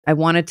I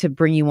wanted to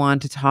bring you on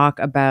to talk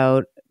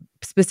about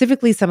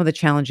specifically some of the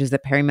challenges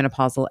that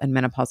perimenopausal and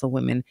menopausal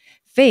women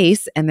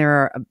face. And there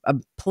are a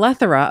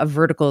plethora of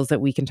verticals that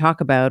we can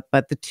talk about.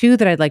 But the two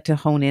that I'd like to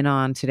hone in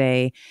on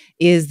today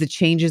is the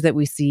changes that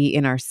we see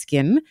in our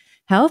skin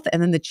health,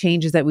 and then the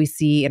changes that we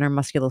see in our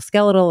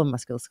musculoskeletal and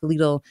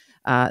musculoskeletal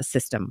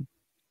system.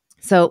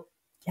 So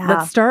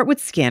let's start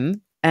with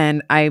skin.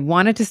 And I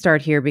wanted to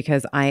start here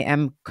because I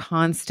am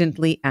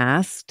constantly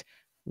asked,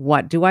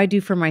 what do I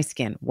do for my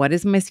skin? What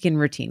is my skin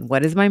routine?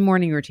 What is my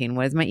morning routine?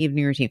 What is my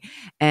evening routine?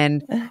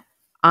 And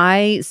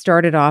I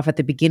started off at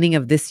the beginning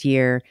of this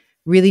year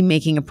really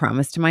making a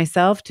promise to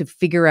myself to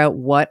figure out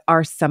what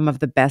are some of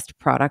the best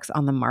products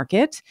on the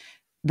market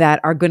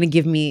that are going to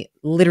give me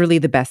literally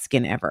the best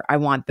skin ever. I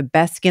want the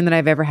best skin that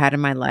I've ever had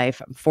in my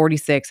life. I'm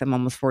 46, I'm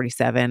almost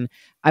 47.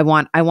 I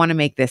want to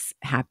make this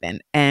happen.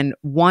 And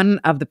one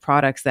of the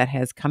products that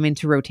has come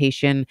into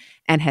rotation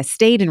and has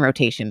stayed in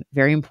rotation,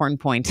 very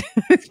important point,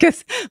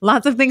 because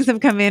lots of things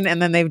have come in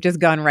and then they've just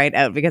gone right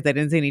out because I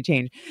didn't see any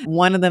change.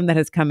 One of them that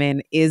has come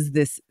in is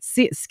this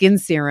skin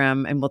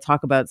serum, and we'll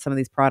talk about some of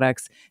these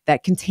products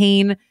that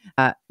contain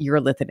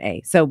urolithin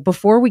A. So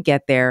before we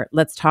get there,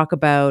 let's talk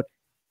about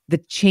the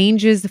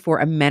changes for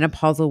a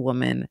menopausal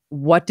woman.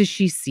 What does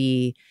she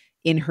see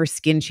in her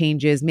skin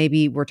changes?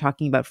 Maybe we're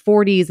talking about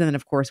 40s. And then,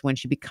 of course, when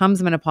she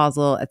becomes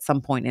menopausal at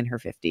some point in her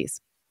 50s.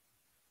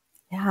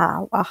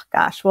 Yeah. Oh,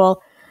 gosh.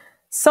 Well,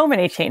 so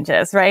many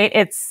changes, right?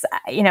 I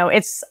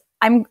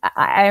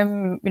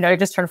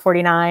just turned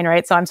 49,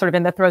 right? So I'm sort of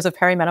in the throes of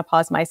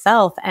perimenopause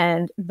myself.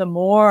 And the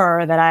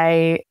more that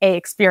I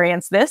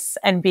experience this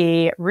and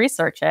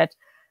research it,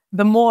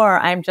 the more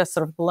I'm just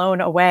sort of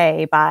blown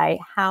away by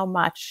how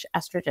much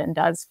estrogen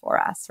does for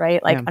us,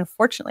 right? Like,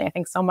 unfortunately, I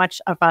think so much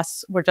of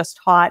us were just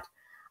taught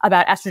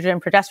about estrogen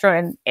and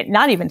progesterone, and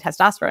not even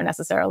testosterone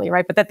necessarily,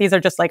 right? But that these are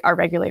just like our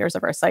regulators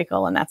of our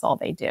cycle, and that's all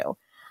they do.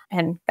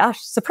 And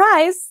gosh,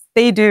 surprise,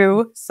 they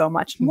do so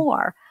much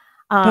more.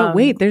 But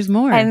wait, there's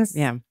more. And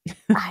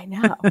I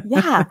know.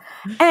 Yeah.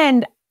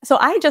 And so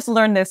I just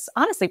learned this,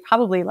 honestly,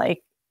 probably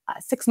like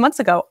 6 months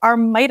ago. Our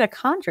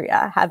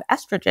mitochondria have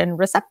estrogen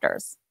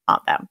receptors on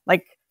them,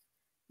 like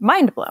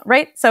mind blown,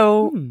 right?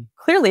 So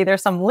clearly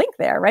there's some link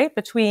there, right?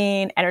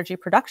 Between energy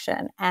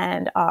production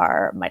and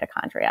our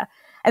mitochondria.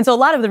 And so a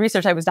lot of the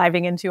research I was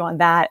diving into on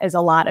that is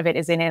a lot of it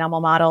is in animal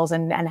models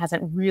and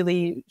hasn't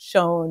really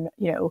shown,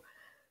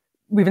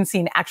 we haven't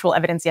seen actual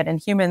evidence yet in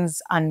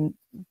humans on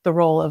the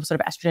role of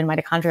sort of estrogen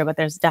mitochondria, but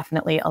there's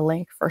definitely a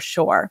link for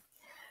sure.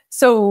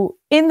 So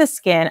in the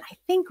skin, I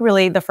think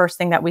really the first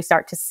thing that we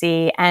start to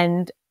see,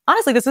 and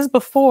honestly, this is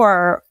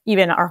before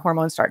even our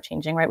hormones start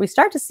changing, right? We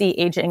start to see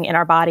aging in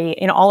our body,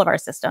 in all of our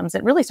systems.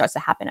 It really starts to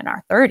happen in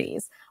our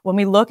 30s. When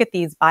we look at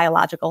these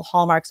biological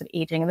hallmarks of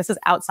aging, and this is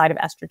outside of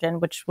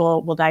estrogen, which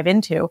we'll dive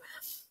into,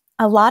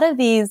 a lot of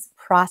these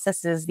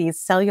processes, these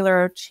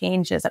cellular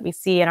changes that we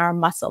see in our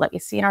muscle, that we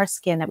see in our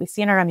skin, that we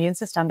see in our immune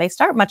system, they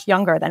start much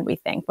younger than we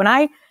think. When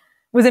I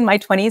was in my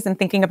 20s and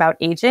thinking about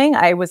aging,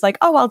 I was like,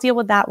 oh, I'll deal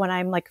with that when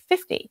I'm like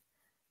 50.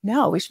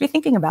 No, we should be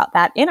thinking about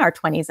that in our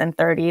 20s and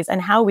 30s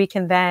and how we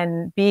can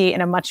then be in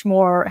a much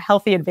more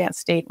healthy, advanced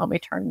state when we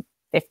turn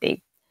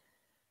 50.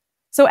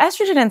 So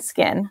estrogen in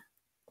skin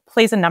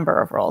plays a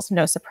number of roles,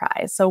 no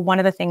surprise. So one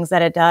of the things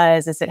that it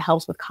does is it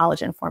helps with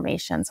collagen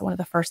formation. So one of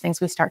the first things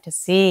we start to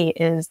see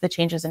is the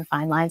changes in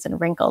fine lines and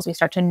wrinkles. We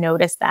start to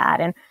notice that.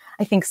 And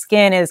I think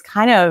skin is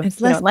kind of,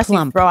 it's less unless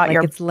plump, you throw out like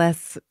your... It's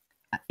less,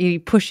 you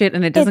push it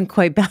and it doesn't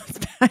quite bounce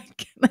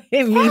back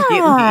immediately.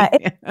 Yeah,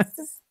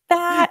 it's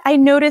that. I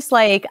notice,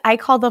 like, I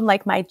call them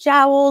like my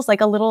jowls,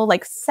 like a little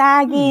like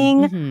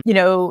sagging,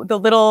 the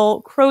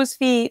little crow's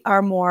feet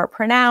are more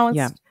pronounced.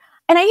 Yeah.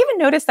 And I even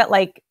noticed that,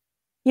 like,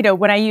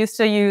 when I used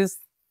to use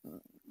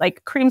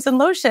like creams and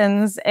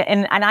lotions,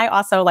 and I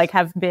also like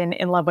have been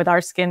in love with our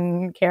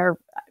skincare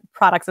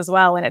products as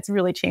well. And it's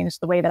really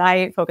changed the way that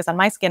I focus on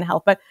my skin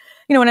health. But,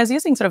 when I was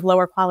using sort of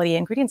lower quality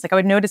ingredients, like I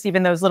would notice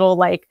even those little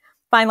like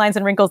fine lines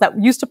and wrinkles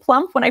that used to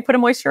plump when I put a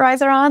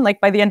moisturizer on, like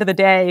by the end of the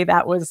day,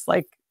 that was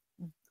like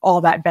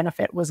all that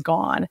benefit was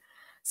gone.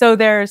 So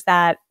there's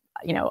that,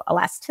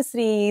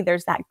 elasticity,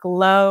 there's that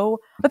glow,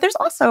 but there's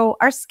also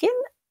our skin.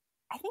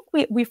 I think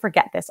we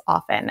forget this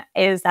often,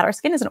 is that our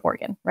skin is an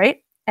organ,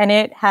 right? And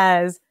it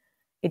has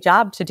a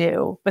job to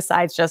do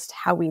besides just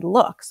how we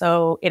look.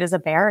 So it is a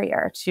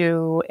barrier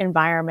to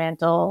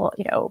environmental,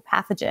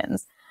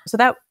 pathogens. So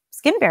that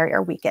skin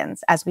barrier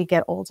weakens as we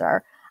get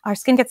older. Our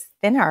skin gets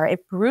thinner.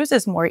 It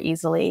bruises more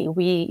easily. If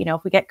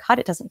we get cut,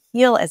 it doesn't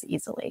heal as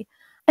easily.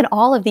 And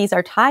all of these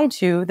are tied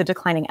to the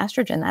declining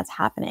estrogen that's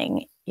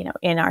happening,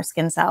 in our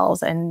skin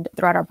cells and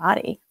throughout our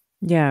body.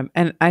 Yeah.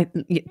 And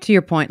to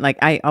your point, like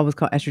I always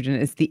call estrogen,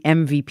 it's the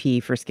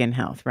MVP for skin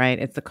health, right?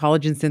 It's the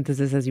collagen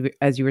synthesis,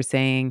 as you were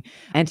saying,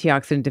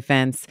 antioxidant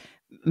defense,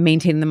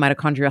 maintaining the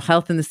mitochondrial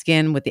health in the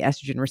skin with the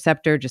estrogen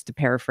receptor, just to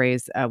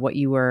paraphrase what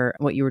you were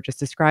just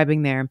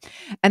describing there.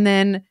 And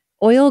then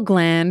oil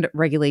gland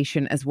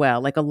regulation as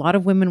well. Like a lot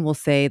of women will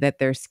say that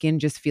their skin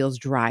just feels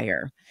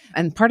drier.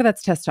 And part of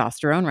that's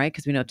testosterone, right?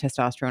 Because we know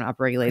testosterone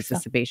For upregulates the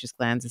sure. sebaceous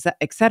glands,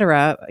 et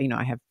cetera.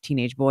 I have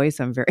teenage boys,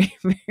 so I'm very,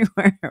 very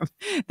aware of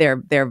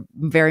they're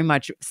very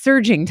much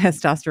surging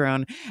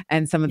testosterone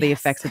and some of the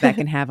effects Yes. that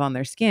can have on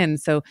their skin.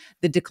 So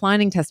the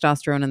declining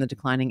testosterone and the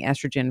declining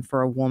estrogen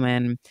for a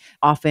woman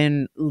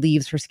often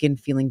leaves her skin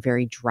feeling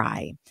very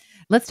dry.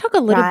 Let's talk a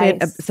little bit.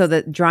 Right. So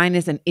the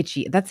dryness and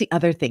itchy. That's the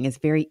other thing, is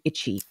very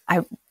itchy.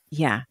 I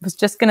Yeah. was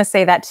just going to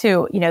say that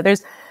too.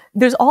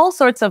 There's all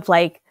sorts of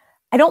like,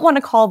 I don't want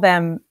to call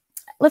them,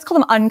 let's call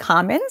them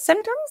uncommon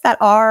symptoms that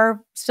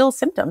are still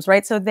symptoms,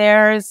 right? So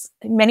there's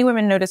many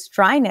women notice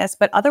dryness,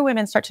 but other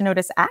women start to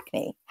notice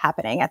acne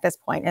happening at this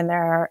point in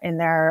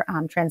their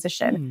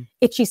transition. Mm.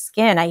 Itchy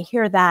skin, I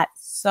hear that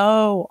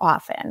so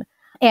often.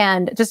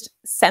 And just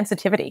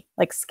sensitivity,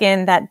 like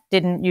skin that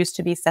didn't used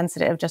to be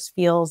sensitive just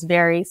feels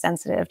very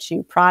sensitive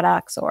to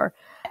products, or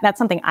that's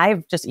something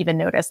I've just even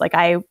noticed. Like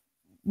I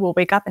will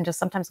wake up and just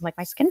sometimes I'm like,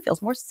 my skin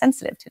feels more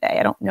sensitive today.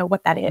 I don't know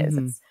what that is.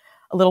 Mhm. It's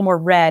a little more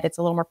red. It's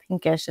a little more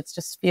pinkish. It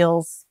just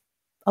feels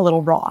a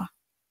little raw.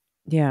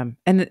 Yeah.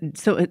 And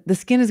so the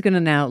skin is going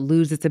to now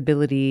lose its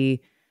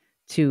ability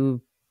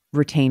to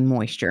retain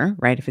moisture,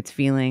 right? If it's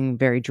feeling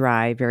very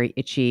dry, very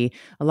itchy.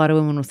 A lot of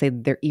women will say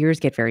their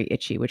ears get very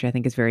itchy, which I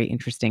think is very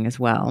interesting as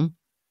well.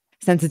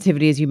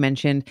 Sensitivity, as you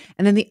mentioned.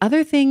 And then the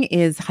other thing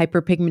is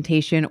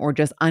hyperpigmentation or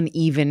just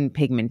uneven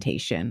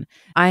pigmentation.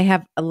 I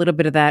have a little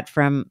bit of that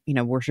from,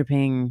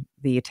 worshiping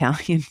the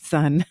Italian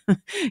sun,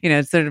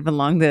 sort of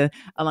along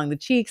the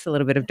cheeks, a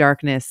little bit of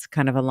darkness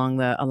kind of along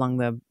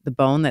the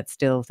bone that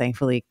still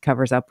thankfully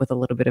covers up with a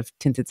little bit of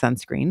tinted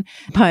sunscreen.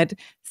 But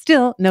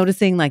still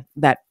noticing like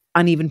that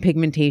uneven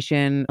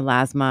pigmentation,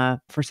 melasma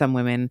for some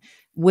women.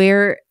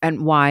 Where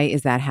and why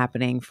is that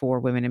happening for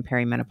women in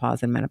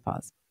perimenopause and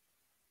menopause?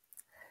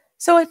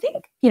 So I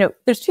think,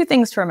 there's two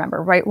things to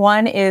remember, right?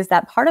 One is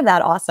that part of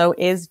that also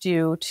is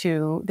due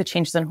to the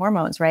changes in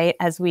hormones, right?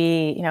 As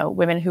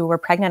women who were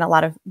pregnant, a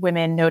lot of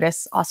women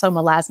notice also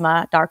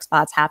melasma, dark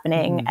spots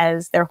happening Mhm.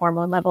 as their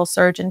hormone levels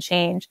surge and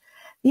change.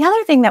 The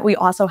other thing that we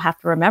also have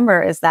to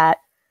remember is that,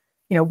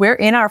 we're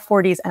in our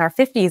 40s and our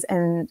 50s,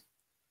 and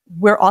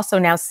we're also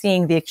now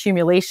seeing the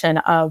accumulation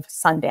of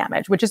sun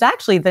damage, which is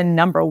actually the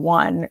number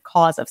one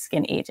cause of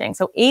skin aging.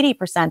 So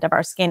 80% of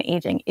our skin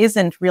aging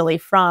isn't really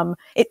from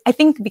it. I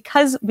think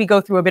because we go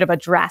through a bit of a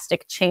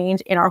drastic change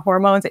in our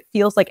hormones, it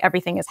feels like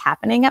everything is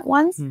happening at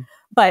once. Mhm.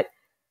 But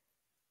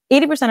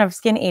 80% of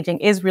skin aging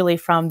is really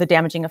from the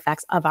damaging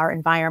effects of our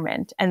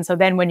environment. And so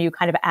then when you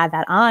kind of add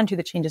that on to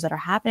the changes that are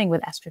happening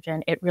with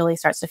estrogen, it really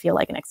starts to feel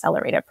like an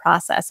accelerated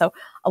process. So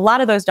a lot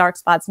of those dark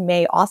spots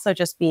may also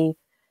just be,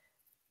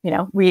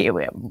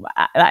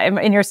 I'm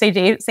in your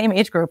same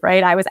age group,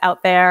 right? I was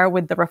out there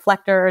with the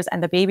reflectors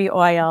and the baby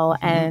oil.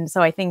 Mhm. And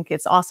so I think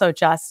it's also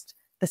just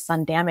the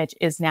sun damage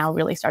is now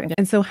really starting to.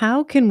 And so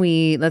how can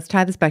let's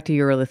tie this back to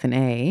urolithin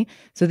A.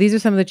 So these are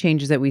some of the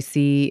changes that we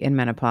see in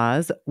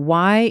menopause.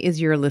 Why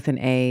is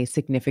urolithin A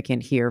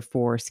significant here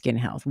for skin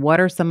health? What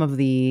are some of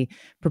the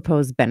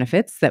proposed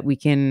benefits that we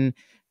can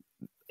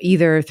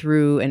either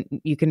through, and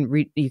you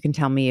can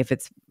tell me if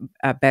it's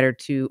better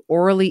to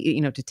orally,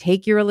 to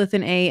take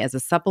urolithin A as a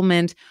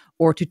supplement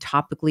or to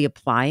topically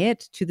apply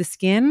it to the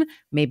skin,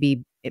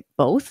 maybe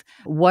both.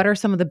 What are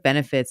some of the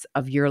benefits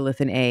of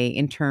urolithin A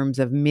in terms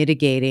of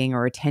mitigating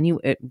or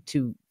attenuate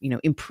to,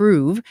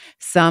 improve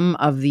some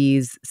of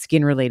these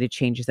skin related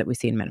changes that we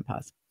see in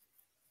menopause?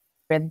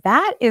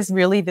 That is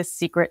really the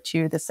secret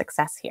to the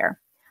success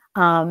here.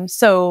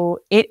 So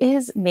it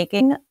is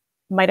making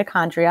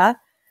mitochondria.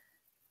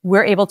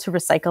 We're able to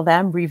recycle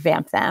them,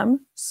 revamp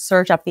them,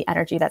 surge up the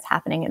energy that's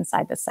happening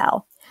inside the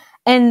cell.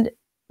 And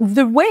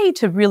the way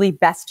to really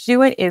best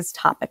do it is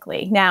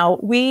topically. Now,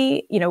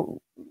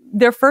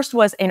 there first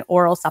was an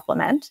oral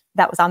supplement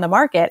that was on the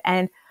market,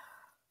 and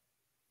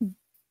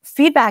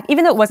feedback,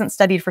 even though it wasn't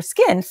studied for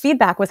skin,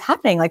 feedback was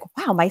happening like,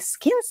 wow, my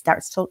skin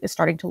is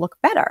starting to look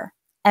better.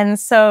 And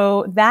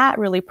so that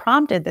really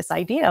prompted this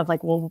idea of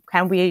like, well,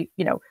 can we,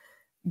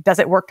 does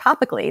it work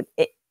topically?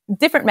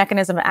 Different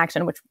mechanism of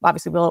action, which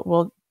obviously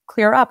we'll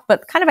clear up,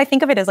 but kind of I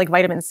think of it as like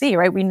vitamin C,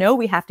 right? We know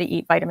we have to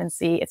eat vitamin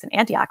C. It's an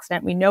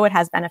antioxidant. We know it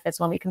has benefits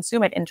when we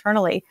consume it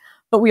internally,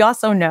 but we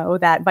also know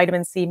that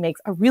vitamin C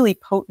makes a really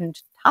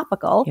potent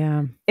topical.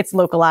 Yeah. It's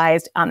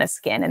localized on the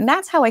skin. And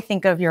that's how I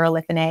think of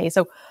urolithin A.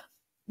 So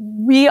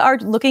we are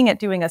looking at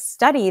doing a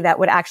study that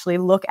would actually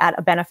look at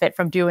a benefit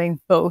from doing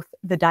both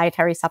the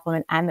dietary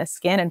supplement and the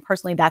skin. And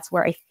personally, that's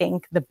where I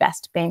think the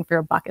best bang for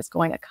your buck is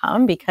going to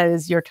come,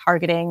 because you're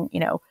targeting,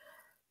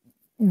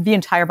 the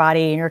entire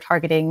body and you're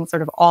targeting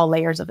sort of all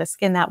layers of the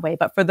skin that way.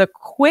 But for the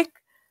quick,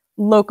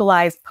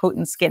 localized,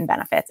 potent skin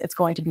benefits, it's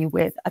going to be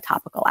with a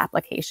topical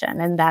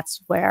application. And that's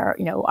where,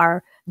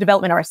 our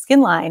development of our skin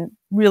line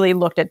really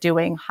looked at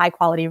doing high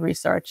quality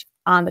research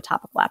on the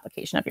topical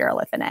application of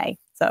urolithin A.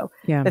 So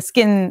Yeah. the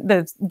skin,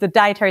 the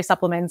dietary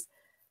supplements,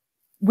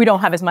 we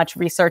don't have as much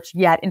research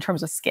yet in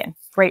terms of skin.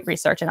 Great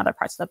research in other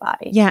parts of the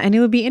body. Yeah. And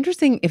it would be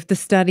interesting if the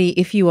study,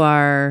 if you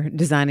are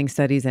designing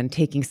studies and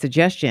taking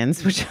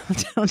suggestions, which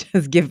I'll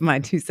just give my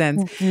 2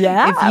 cents.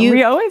 Yeah,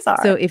 we always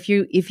are. So if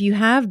you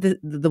have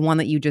the one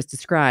that you just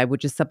described,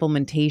 which is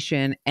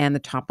supplementation and the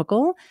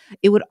topical,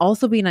 it would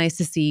also be nice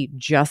to see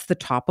just the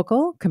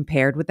topical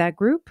compared with that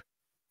group.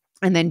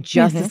 And then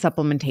just the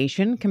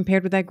supplementation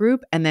compared with that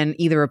group, and then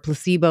either a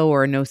placebo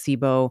or a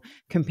nocebo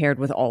compared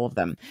with all of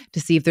them to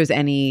see if there's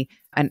any,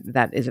 and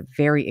that is a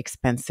very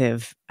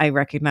expensive, I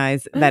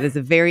recognize that is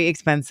a very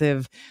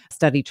expensive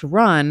study to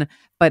run,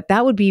 but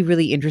that would be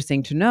really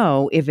interesting to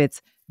know if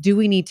it's, do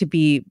we need to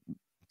be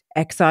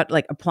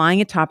like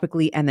applying it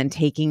topically and then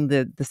taking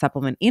the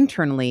supplement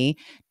internally?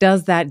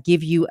 Does that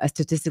give you a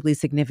statistically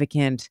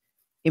significant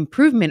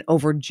improvement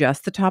over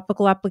just the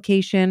topical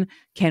application?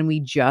 Can we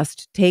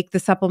just take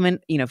the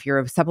supplement? If you're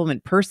a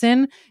supplement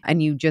person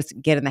and you just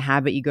get in the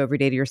habit, you go every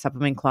day to your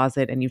supplement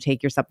closet and you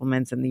take your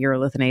supplements and the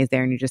urolithin is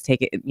there and you just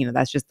take it,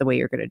 that's just the way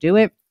you're going to do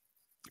it.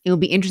 It will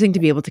be interesting to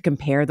be able to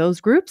compare those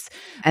groups.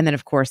 And then,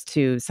 of course,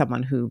 to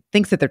someone who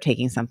thinks that they're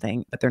taking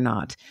something, but they're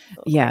not.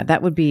 Okay. Yeah,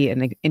 that would be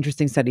an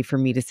interesting study for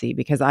me to see,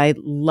 because I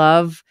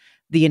love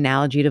the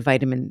analogy to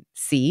vitamin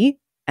C.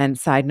 And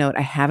side note,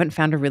 I haven't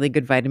found a really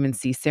good vitamin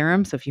C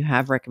serum. So if you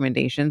have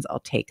recommendations,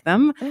 I'll take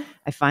them.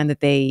 I find that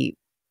they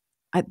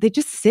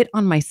just sit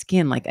on my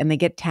skin, and they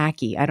get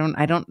tacky. I don't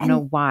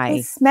know why.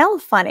 They smell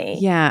funny.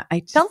 Yeah,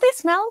 don't they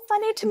smell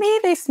funny to me?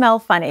 They smell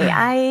funny.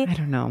 I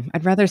don't know.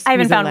 I'd rather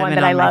squeeze a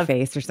lemon on my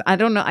face or something. I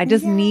don't know. I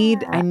just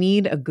need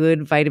a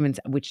good vitamin,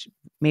 which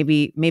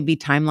maybe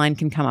Timeline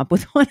can come up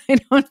with one. I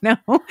don't know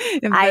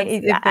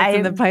if that's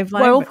in the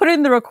pipeline. Well, we'll put it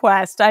in the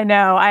request. I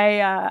know.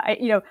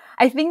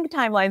 I think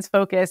Timeline's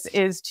focus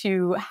is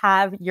to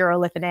have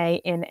urolithin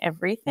A in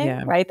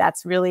everything, right?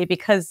 That's really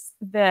because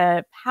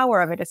the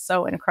power of it is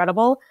so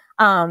incredible.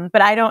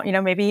 But I don't,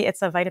 maybe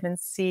it's a vitamin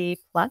C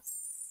plus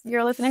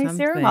urolithin A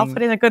serum. I'll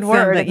put in a good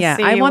word.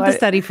 I want the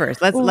study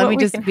first. Let me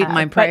just be,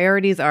 my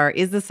priorities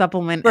is the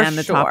supplement and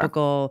the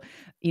topical,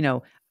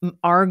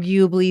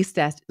 arguably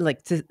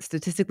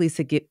statistically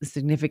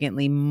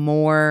significantly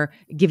more,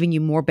 giving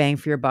you more bang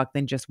for your buck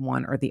than just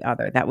one or the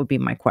other. That would be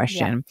my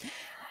question.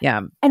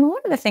 Yeah. And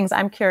one of the things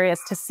I'm curious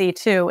to see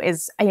too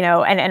is,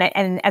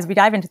 and as we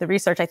dive into the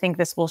research, I think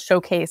this will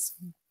showcase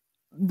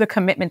the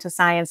commitment to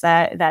science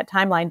that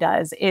Timeline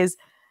does is,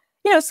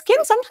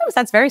 skin, sometimes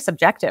that's very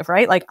subjective,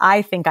 right? Like,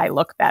 I think I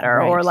look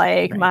better, or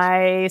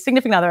my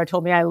significant other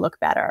told me I look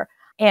better.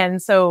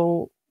 And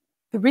so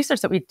the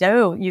research that we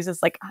do uses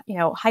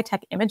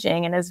high-tech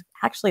imaging and is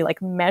actually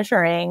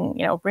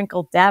measuring,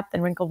 wrinkle depth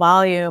and wrinkle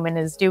volume, and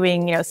is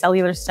doing,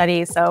 cellular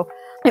studies. So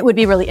it would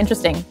be really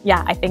interesting,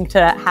 I think,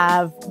 to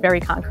have very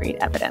concrete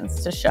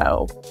evidence to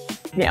show,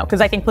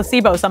 because I think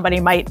placebo, somebody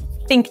might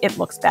think it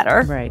looks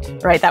better. Right.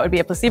 That would be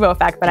a placebo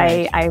effect, but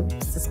I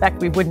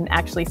suspect we wouldn't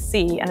actually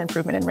see an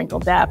improvement in wrinkle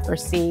depth or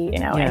see,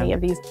 any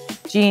of these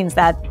genes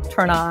that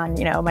turn on,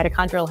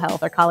 mitochondrial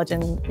health or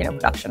collagen,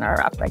 production are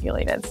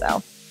upregulated.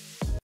 So